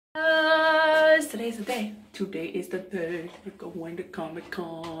today's the day. Today is the day. We're going to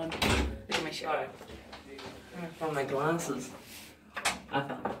Comic-Con. Look at my shirt. I found my glasses. I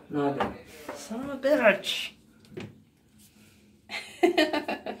found them. No, I didn't. Son of a bitch.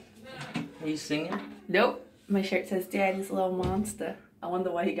 Are you singing? Nope. My shirt says Daddy's Little Monster. I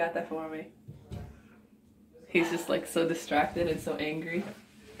wonder why he got that for me. He's just like so distracted and so angry.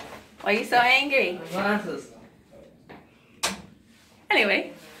 Why are you so angry? My glasses.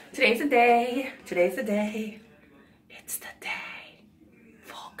 Anyway, today's the day. Today's the day. It's the day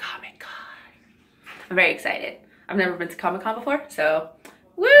for Comic-Con. I'm very excited. I've never been to Comic-Con before, so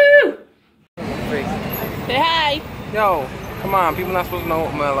woo! Say hi. Yo, come on, people not supposed to know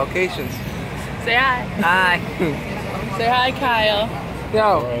my locations. Say hi. Hi. Say hi, Kyle.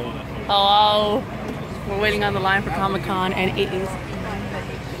 Yo. Hello. We're waiting on the line for Comic-Con, and it is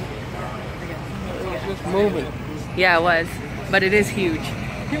Just moving. yeah, it was, but it is huge.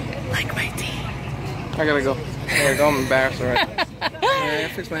 Like my team. I gotta go. I'm embarrassed already. Yeah,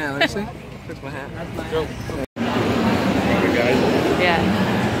 fix my hat. Let me see. Fix my hat. Go. Hey guys. Yeah.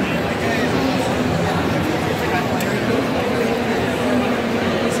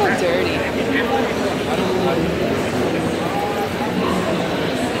 It's so dirty.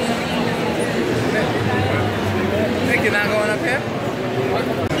 Think you're not going up here?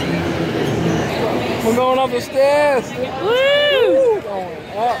 We're going up the stairs. Woo! Going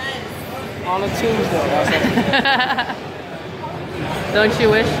up on a Tuesday. Don't you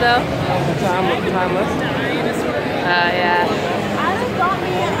wish though? Timeless. Yeah. I just got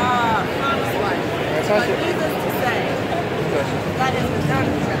me a promise one. Touch it. Needless to say, that is the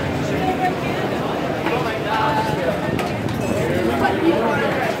soundtrack.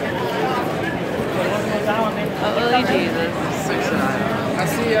 Holy Jesus. I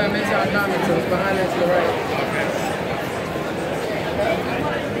see Midtown Comics, so it's behind that to the right.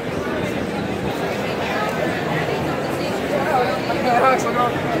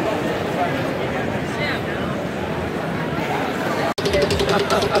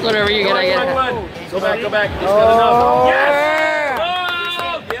 Whatever you get, I get. Go back. He's got Oh,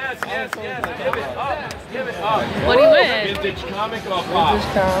 enough. Yes! yeah. Give it up. What do you win? Vintage comic or pop?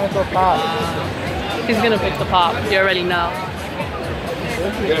 Vintage comic or pop? He's gonna pick the pop. You already know.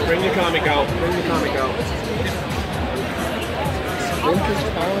 Yeah, bring your comic out. Vintage comic or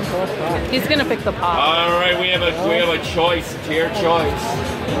pop? He's gonna pick the pop. All right, we have a choice. It's your choice.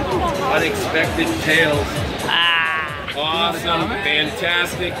 Unexpected tales. Awesome,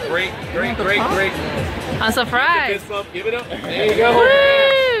 fantastic, great. I'm surprised. Fist bump, give it up. There you go.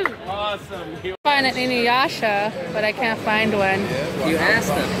 Woo! Awesome. Find an InuYasha, but I can't find one. You asked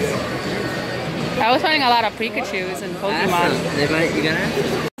them. I was finding a lot of Pikachus and Pokemon. Anybody? You gonna ask?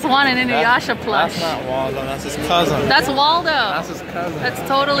 There's one in InuYasha plush. That's not Waldo, that's his cousin. That's Waldo. That's his cousin. That's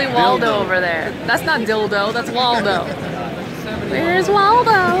totally Waldo over there. That's not Dildo, that's Waldo. Where's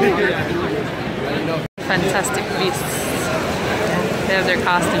Waldo? Fantastic Beasts. They have their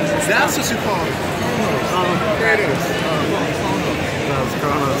costumes and stuff. That's what you call it. There it is. That's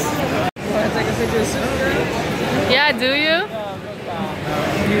Kronos. Want to take a picture of Supergirl? Yeah, do you?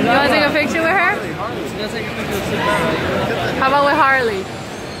 You want to take a picture with her? How about with Harley?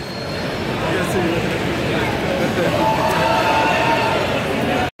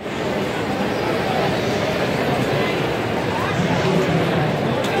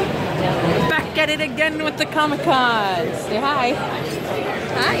 Back at it again with the Comic-Con. Say hi.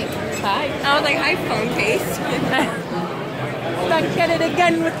 Hi. Hi. I was like, hi, phone case. Back at it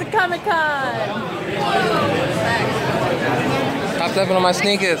again with the Comic-Con. Stop stepping on my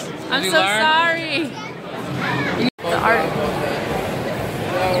sneakers. I'm so sorry. The art.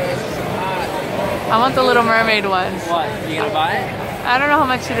 I want the Little Mermaid one. What? You gonna buy it? I don't know how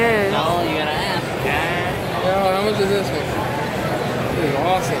much it is. No, you gotta ask. Yo, how much is this one? This is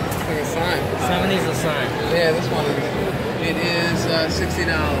awesome. It's like a sign. 70's a sign. Yeah, this one. It is $60.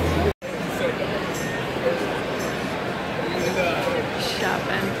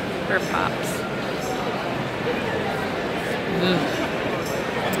 Shopping for pops.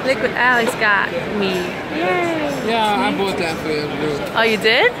 Look what Alex got me. Yay! Yeah, I bought that for you. Oh, you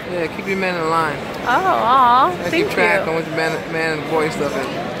did? Yeah, keep your man in line. Oh, aw. I Thank keep track you. on which man and boy stuff is.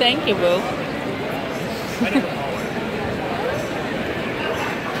 Thank you, boo.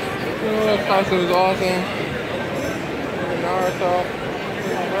 Oh, that costume is awesome. Naruto.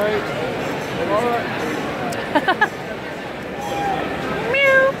 Right. Alright.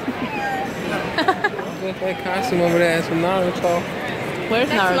 Meow. That costume over there is from Naruto. Where's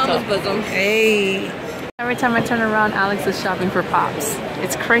Naruto? bosom. Hey. Every time I turn around, Alex is shopping for pops.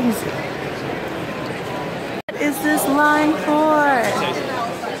 It's crazy. What is this line for?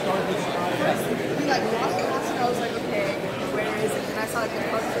 I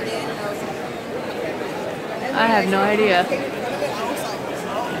have no idea.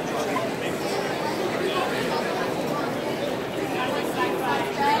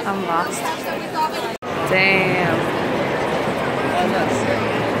 I'm lost. Damn.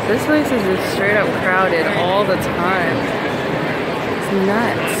 This place is just straight up crowded all the time. It's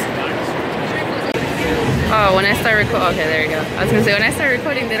nuts. Oh, when I start recording, okay, there you go. I was gonna say, when I start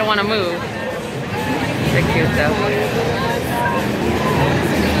recording, they don't want to move. They're cute though.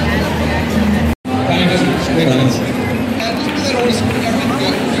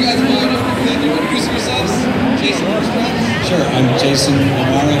 Sure, I'm Jason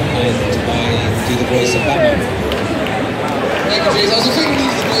O'Mara, and I do the voice of Batman. Thank you, Jason. I was just thinking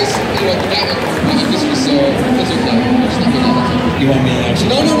this is the voice, you know, the Batman. This was so, that's okay. You want me actually?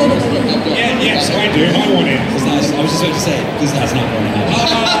 No. Yeah, yes, I do. I want it. I was just about to say, because that's not going to happen.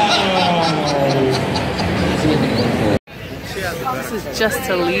 This is just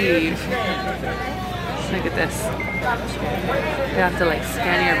to leave. Look at this. You have to like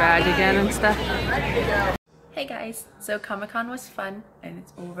scan your badge again and stuff. Hey guys, so Comic-Con was fun and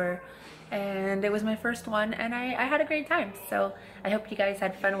it's over, and it was my first one and I had a great time. So I hope you guys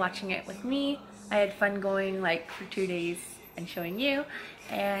had fun watching it with me. I had fun going like for 2 days and showing you,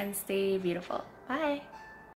 and stay beautiful. Bye.